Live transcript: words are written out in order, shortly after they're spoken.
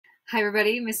Hi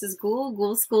everybody, Mrs.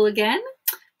 Ghoul School again.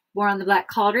 We're on the Black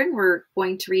Cauldron. We're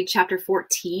going to read chapter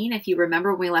 14. If you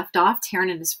remember when we left off, Taran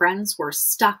and his friends were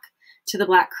stuck to the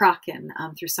Black Kraken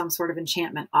through some sort of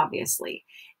enchantment, obviously.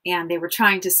 And they were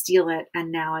trying to steal it,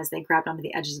 and now as they grabbed onto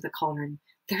the edges of the cauldron,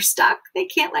 they're stuck. They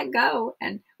can't let go.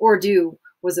 And Ordu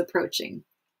was approaching.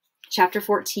 Chapter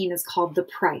 14 is called The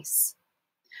Price.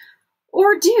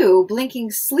 Ordu,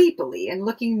 blinking sleepily and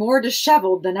looking more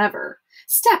disheveled than ever,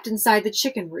 stepped inside the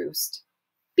chicken roost.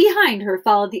 Behind her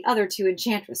followed the other two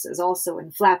enchantresses, also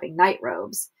in flapping night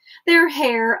robes, their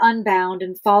hair unbound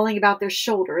and falling about their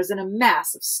shoulders in a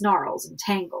mass of snarls and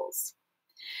tangles.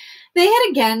 They had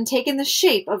again taken the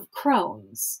shape of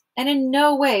crones, and in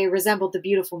no way resembled the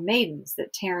beautiful maidens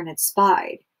that Taran had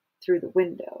spied through the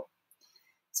window.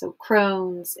 So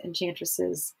crones,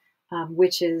 enchantresses,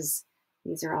 witches,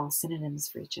 these are all synonyms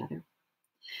for each other.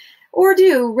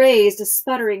 Ordu raised a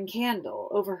sputtering candle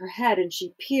over her head, and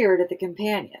she peered at the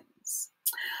companions.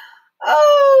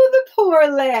 "Oh, the poor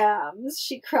lambs,"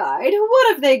 she cried.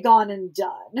 "What have they gone and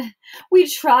done? We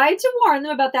tried to warn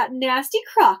them about that nasty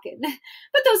kraken,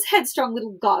 but those headstrong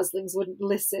little goslings wouldn't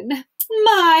listen.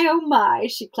 My, oh my,"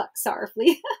 she clucked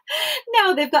sorrowfully.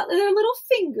 "Now they've got their little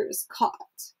fingers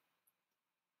caught."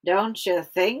 "Don't you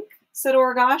think," said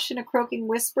Orgosh in a croaking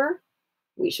whisper,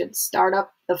 "we should start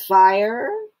up the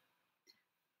fire?"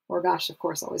 Orgosh, of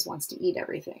course, always wants to eat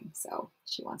everything, so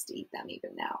she wants to eat them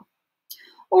even now.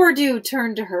 Ordu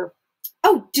turned to her.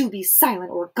 "Oh, do be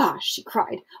silent, Orgosh," she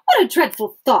cried. "What a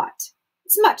dreadful thought!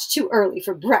 It's much too early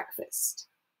for breakfast."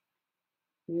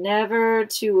 "Never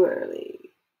too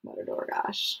early," muttered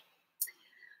Orgosh.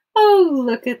 "Oh,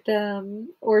 look at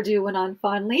them," Ordu went on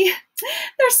fondly.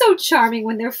 "They're so charming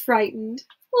when they're frightened,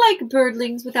 like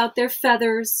birdlings without their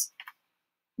feathers."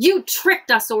 "You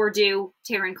tricked us, Ordu,"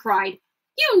 Taran cried.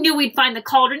 "You knew we'd find the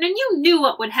cauldron, and you knew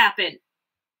what would happen."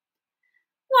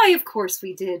 "Why, of course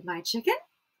we did, my chicken,"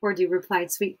 Ordu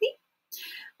replied sweetly.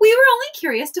 "We were only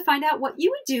curious to find out what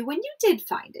you would do when you did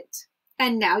find it.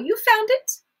 And now you found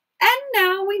it, and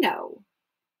now we know."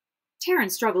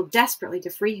 Taran struggled desperately to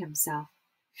free himself.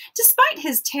 Despite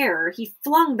his terror, he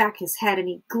flung back his head and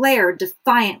he glared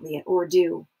defiantly at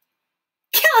Ordu.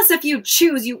 "Kill us if you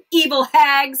choose, you evil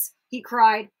hags!" he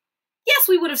cried. "Yes,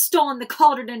 we would have stolen the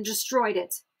cauldron and destroyed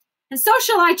it. And so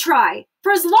shall I try,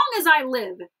 for as long as I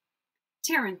live."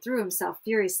 Taran threw himself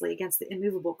furiously against the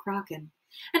immovable kraken,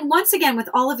 and once again with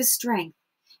all of his strength,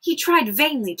 he tried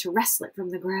vainly to wrestle it from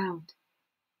the ground.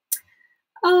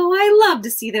 "Oh, I love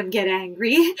to see them get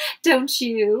angry, don't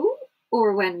you?"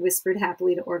 Orwen whispered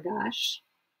happily to Orgosh.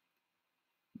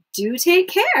 "Do take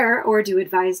care," Ordu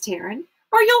advised Taran,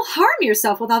 "or you'll harm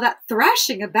yourself with all that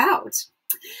thrashing about.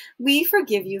 We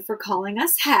forgive you for calling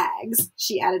us hags,"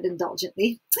 she added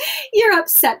indulgently. "You're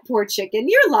upset, poor chicken.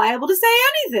 You're liable to say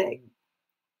anything."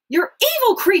 "You're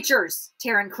evil creatures,"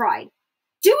 Taran cried.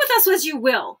 "Do with us as you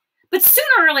will, but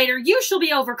sooner or later you shall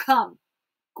be overcome.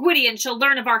 Gwydion shall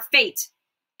learn of our fate.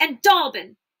 And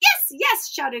Dalbin." "Yes, yes,"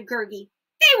 shouted Gurgi.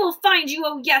 "They will find you,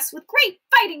 oh yes, with great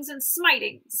fightings and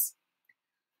smitings."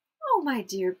 "Oh, my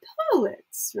dear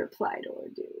poets," replied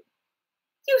Ordu.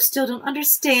 "You still don't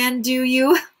understand, do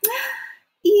you?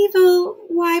 Evil?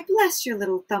 Why, bless your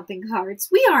little thumping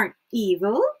hearts, we aren't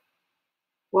evil."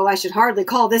 "Well, I should hardly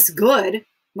call this good,"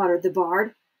 muttered the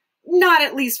bard. "Not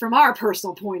at least from our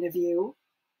personal point of view."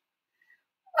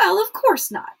 "Well, of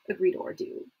course not," agreed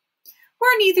Ordu.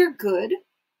 "We're neither good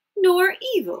nor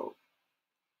evil.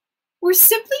 We're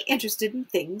simply interested in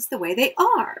things the way they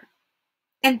are.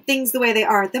 And things the way they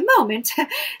are at the moment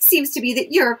seems to be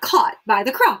that you're caught by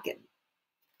the kraken."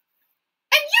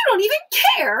 "And you don't even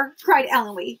care," cried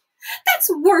Eloise. "That's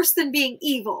worse than being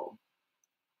evil."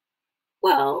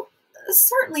 "Well,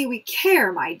 certainly we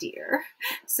care, my dear,"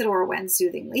 said Orwen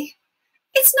soothingly.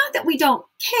 "It's not that we don't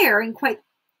care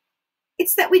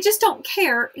it's that we just don't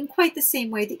care in quite the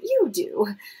same way that you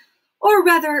do. Or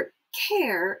rather,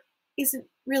 care isn't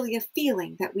really a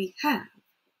feeling that we have."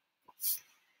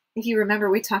 If you remember,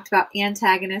 we talked about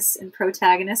antagonists and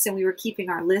protagonists, and we were keeping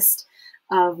our list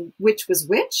of which was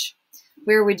which.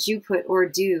 Where would you put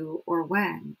Ordu,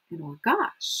 Orwen, and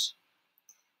Orgosh?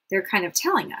 They're kind of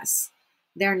telling us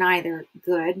they're neither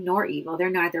good nor evil. They're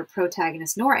neither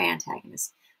protagonist nor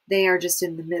antagonist. They are just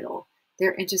in the middle.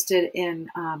 They're interested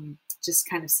in just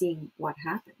kind of seeing what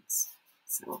happens.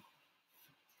 So,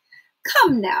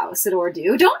 "Come now," said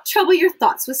Ordu, "don't trouble your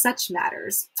thoughts with such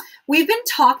matters. We've been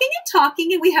talking and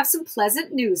talking, and we have some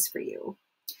pleasant news for you.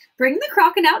 Bring the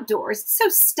kraken outdoors. It's so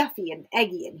stuffy and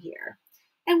eggy in here.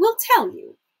 And we'll tell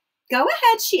you. Go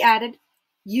ahead," she added.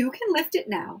 "You can lift it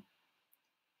now."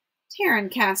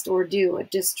 Taran cast Ordu a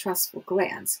distrustful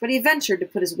glance, but he ventured to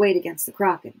put his weight against the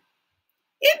kraken.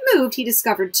 It moved, he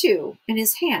discovered too, and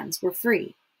his hands were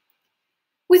free.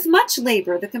 With much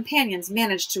labor, the companions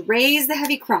managed to raise the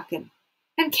heavy kraken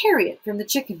and carry it from the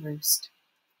chicken roost.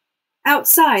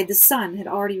 Outside, the sun had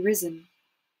already risen.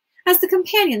 As the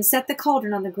companions set the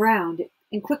cauldron on the ground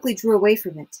and quickly drew away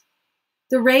from it,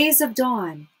 the rays of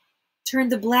dawn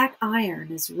turned the black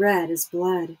iron as red as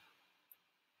blood.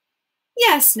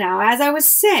 Yes, now, as I was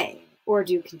saying,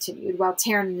 Ordu continued, while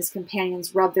Taran and his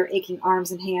companions rubbed their aching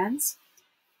arms and hands,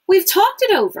 we've talked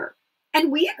it over,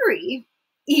 and we agree.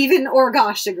 Even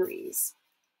Orgosh agrees.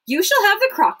 You shall have the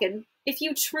kraken if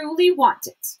you truly want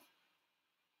it.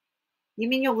 You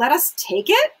mean you'll let us take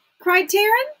it? Cried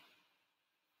Taran.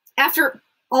 After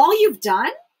all you've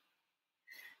done?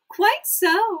 Quite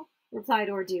so, replied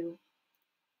Ordu.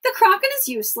 The kraken is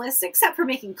useless, except for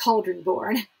making Cauldron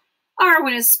born.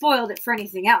 Arwen has spoiled it for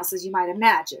anything else, as you might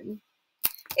imagine.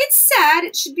 It's sad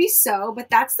it should be so, but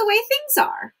that's the way things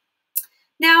are.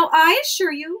 Now, I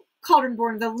assure you,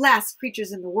 Cauldron-born are the last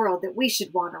creatures in the world that we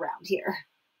should want around here.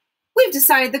 We've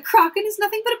decided the kraken is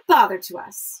nothing but a bother to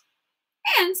us.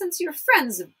 And since you're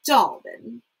friends of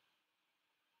Dalbin...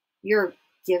 You're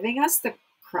giving us the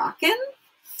kraken?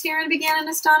 Taran began in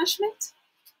astonishment.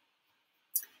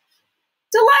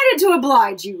 Delighted to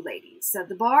oblige you, ladies, said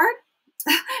the bard.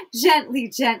 Gently,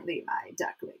 gently, my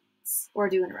ducklings,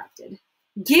 Ordu interrupted.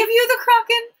 Give you the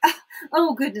kraken?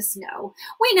 Oh, goodness, no.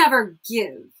 We never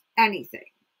give anything.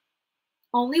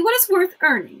 Only what is worth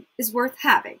earning is worth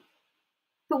having.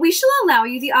 But we shall allow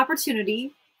you the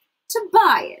opportunity to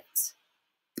buy it.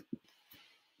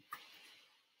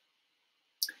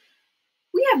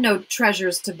 We have no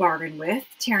treasures to bargain with,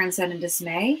 Taran said in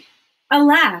dismay.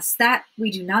 Alas, that we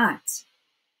do not.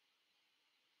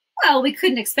 Well, we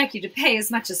couldn't expect you to pay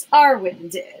as much as Arwen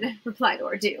did, replied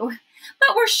Ordu,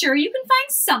 but we're sure you can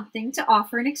find something to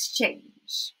offer in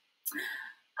exchange.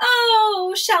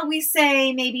 Oh, shall we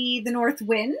say maybe the North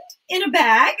Wind in a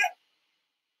bag?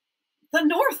 The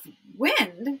North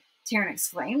Wind? Taran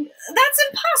exclaimed. That's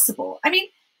impossible. I mean,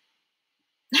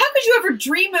 how could you ever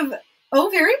dream of... Oh,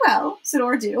 very well, said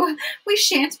Ordu. We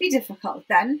shan't be difficult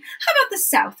then. How about the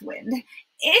South Wind?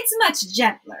 It's much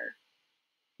gentler.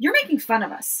 You're making fun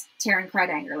of us, Taran cried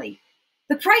angrily.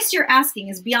 The price you're asking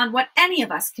is beyond what any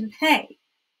of us can pay.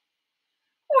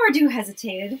 Ordu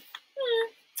hesitated.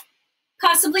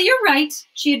 Possibly you're right,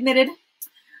 she admitted.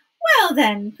 Well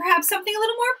then, perhaps something a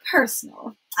little more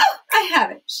personal. Oh, I have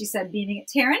it, she said, beaming at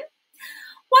Taran.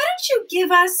 Why don't you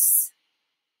give us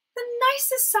the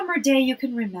nicest summer day you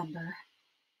can remember?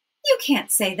 You can't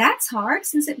say that's hard,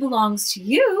 since it belongs to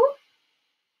you.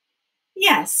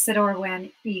 Yes, said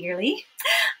Orwen eagerly.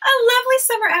 A lovely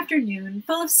summer afternoon,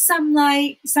 full of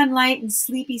sunlight and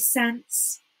sleepy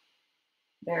scents.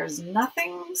 There's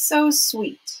nothing so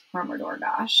sweet, murmured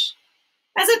Orgosh,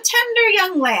 as a tender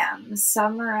young lamb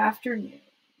summer afternoon.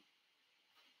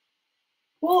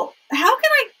 Well, how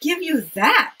can I give you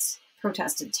that?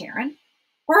 Protested Taran.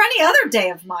 Or any other day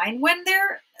of mine when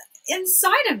they're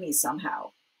inside of me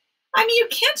somehow. I mean, you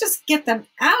can't just get them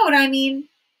out. I mean,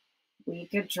 we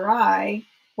could try,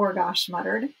 Orgosh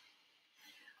muttered.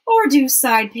 Ordu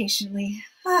sighed patiently.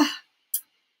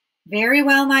 Very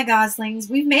well, my goslings.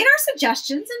 We've made our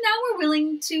suggestions, and now we're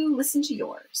willing to listen to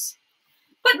yours.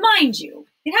 But mind you,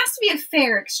 it has to be a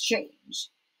fair exchange.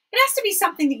 It has to be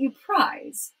something that you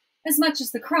prize, as much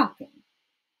as the kraken.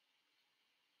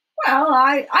 Well,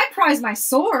 I prize my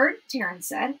sword, Taran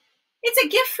said. It's a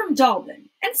gift from Dalbin, and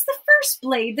it's the first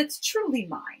blade that's truly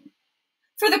mine.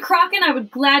 For the kraken, I would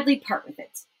gladly part with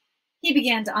it. He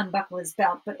began to unbuckle his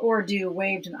belt, but Ordu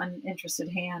waved an uninterested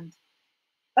hand.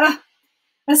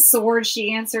 A sword,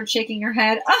 she answered, shaking her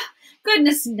head.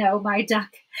 Goodness no, my duck.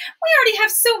 We already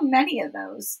have so many of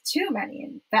those. Too many,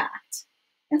 in fact.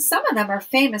 And some of them are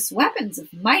famous weapons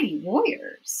of mighty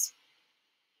warriors.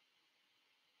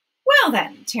 Well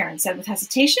then, Taran said with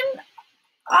hesitation,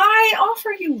 I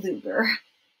offer you Luger.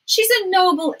 She's a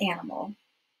noble animal.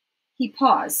 He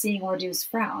paused, seeing Ordu's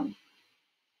frown.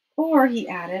 Or, he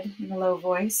added in a low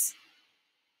voice,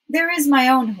 there is my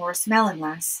own horse,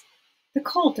 Melonlass, the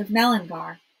colt of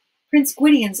Melangar, Prince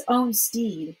Gwydion's own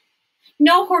steed.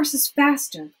 No horse is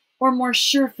faster or more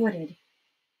sure-footed.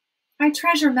 I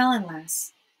treasure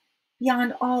Melonlass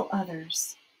beyond all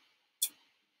others.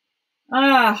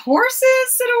 Horses,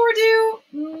 said Ordu?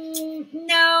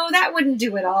 No, that wouldn't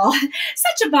do at all.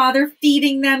 Such a bother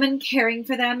feeding them and caring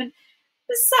for them, and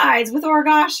besides, with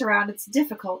Orgosh around, it's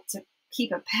difficult to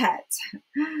keep a pet.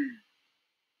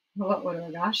 What would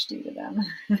Orgosh do to them?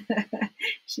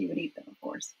 She would eat them, of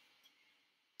course.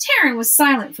 Taran was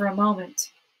silent for a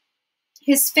moment.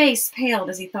 His face paled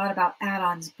as he thought about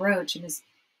Adon's brooch, and his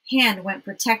hand went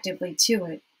protectively to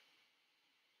it.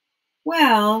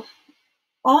 "Well,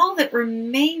 all that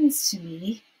remains to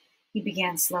me," he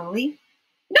began slowly.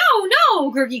 "No,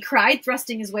 no!" Gurgi cried,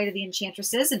 thrusting his way to the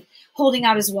enchantress's and holding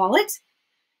out his wallet.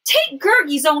 "Take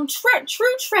Gurgi's own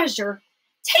true treasure.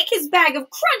 Take his bag of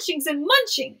crunchings and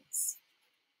munchings."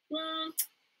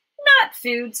 "Not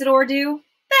food," said Ordu.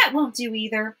 "That won't do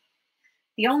either.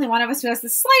 The only one of us who has the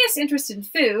slightest interest in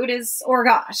food is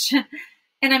Orgosh,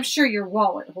 and I'm sure your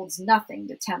wallet holds nothing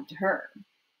to tempt her."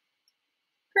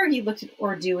 Gurgi looked at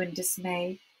Ordu in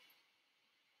dismay.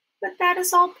 "But that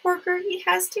is all poor Gurgi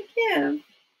has to give."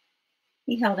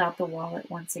 He held out the wallet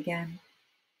once again.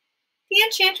 The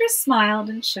enchantress smiled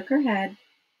and shook her head.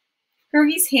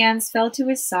 Gurgi's hands fell to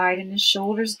his side and his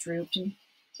shoulders drooped, and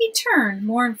he turned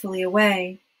mournfully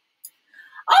away.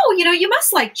 "Oh, you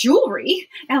must like jewelry,"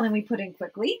 Elenwe put in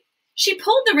quickly. She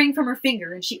pulled the ring from her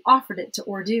finger and she offered it to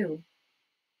Ordu.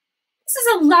 "This is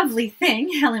a lovely thing,"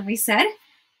 Elenwe said.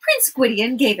 "Prince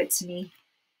Gwydion gave it to me.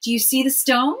 Do you see the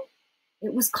stone?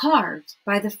 It was carved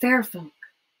by the fair folk."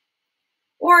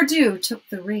 Ordu took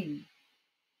the ring.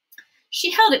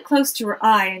 She held it close to her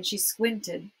eye and she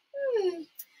squinted.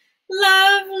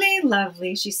 "Lovely,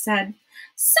 lovely," she said.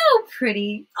 "So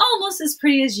pretty, almost as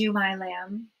pretty as you, my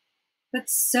lamb, but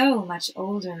so much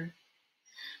older."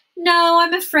 "No,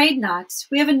 I'm afraid not.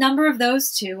 We have a number of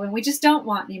those too, and we just don't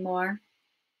want any more.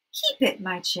 Keep it,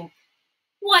 my chick.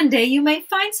 One day you may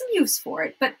find some use for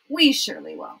it, but we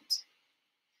surely won't."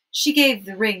 She gave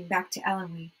the ring back to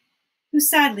Elenwe, who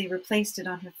sadly replaced it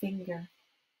on her finger.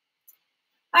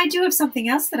 "I do have something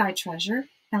else that I treasure,"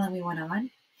 Elenwe went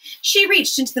on. She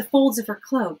reached into the folds of her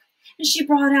cloak, and she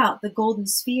brought out the golden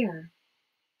sphere.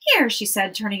 "Here," she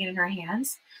said, turning it in her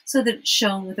hands, so that it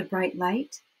shone with a bright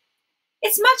light.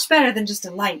 "It's much better than just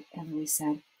a light," Elenwe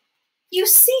said. "You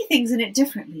see things in it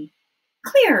differently,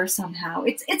 clearer somehow.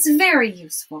 It's very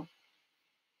useful."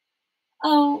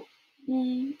 "Oh,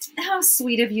 how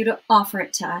sweet of you to offer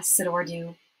it to us," said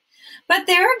Ordu. "But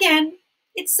there again,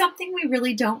 it's something we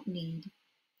really don't need."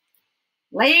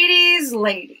 "Ladies,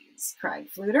 ladies," cried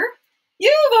Fluter,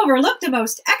 "you've overlooked a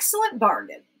most excellent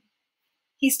bargain."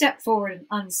 He stepped forward and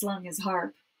unslung his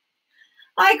harp.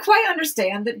 "I quite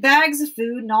understand that bags of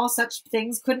food and all such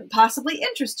things couldn't possibly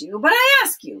interest you, but I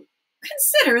ask you,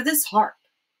 consider this harp.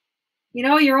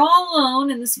 You're all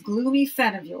alone in this gloomy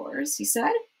fen of yours," he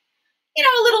said.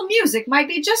 A little music might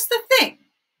be just the thing."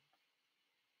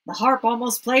 "The harp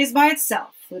almost plays by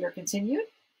itself," Fluter continued.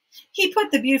 He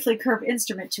put the beautifully curved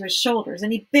instrument to his shoulders,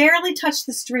 and he barely touched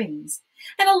the strings,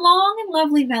 and a long and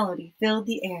lovely melody filled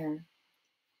the air.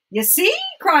 "You see,"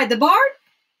 cried the bard,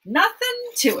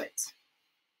 "nothing to it."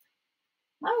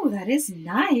 "Oh, that is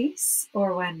nice,"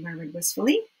 Orwen murmured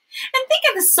wistfully. "And think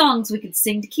of the songs we could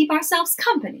sing to keep ourselves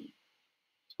company."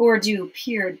 Ordu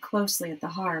peered closely at the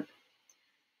harp.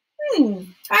 "I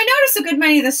notice a good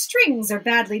many of the strings are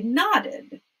badly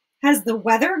knotted. Has the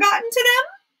weather gotten to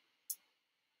them?"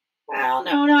 "Well,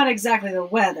 no, not exactly the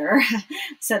weather,"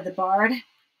 said the bard.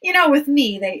 With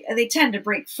me, they tend to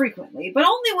break frequently, but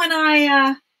only when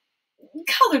I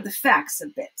color the facts a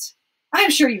bit.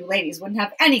 I'm sure you ladies wouldn't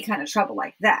have any kind of trouble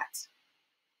like that."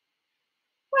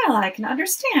 "Well, I can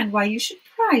understand why you should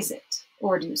prize it,"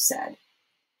 Ordu said.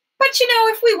 "But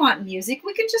if we want music,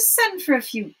 we can just send for a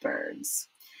few birds.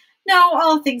 No,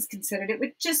 all things considered, it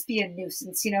would just be a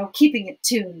nuisance, keeping it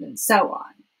tuned and so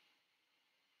on."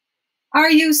 "Are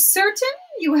you certain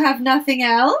you have nothing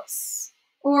else?"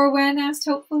 Orwen asked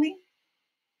hopefully.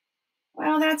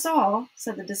 "Well, that's all,"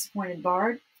 said the disappointed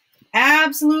bard.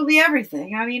 "Absolutely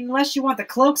everything. Unless you want the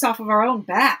cloaks off of our own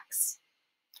backs."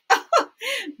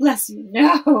 "Bless you,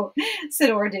 no," said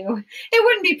Ordu. "It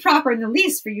wouldn't be proper in the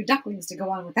least for you ducklings to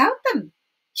go on without them.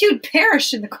 You'd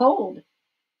perish in the cold.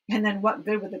 And then what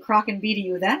good would the crocken be to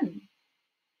you then?"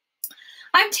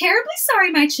 "I'm terribly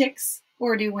sorry, my chicks,"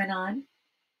 Ordu went on.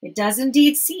 "It does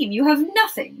indeed seem you have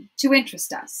nothing to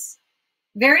interest us.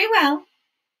 Very well.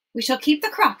 We shall keep the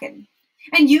crocken,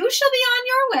 and you shall be on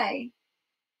your way."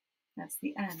 That's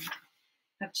the end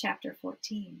of chapter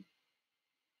 14.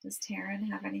 Does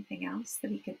Taryn have anything else that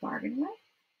he could bargain with?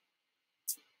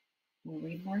 We'll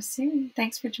read more soon.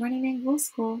 Thanks for joining me in Ghoul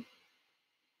School.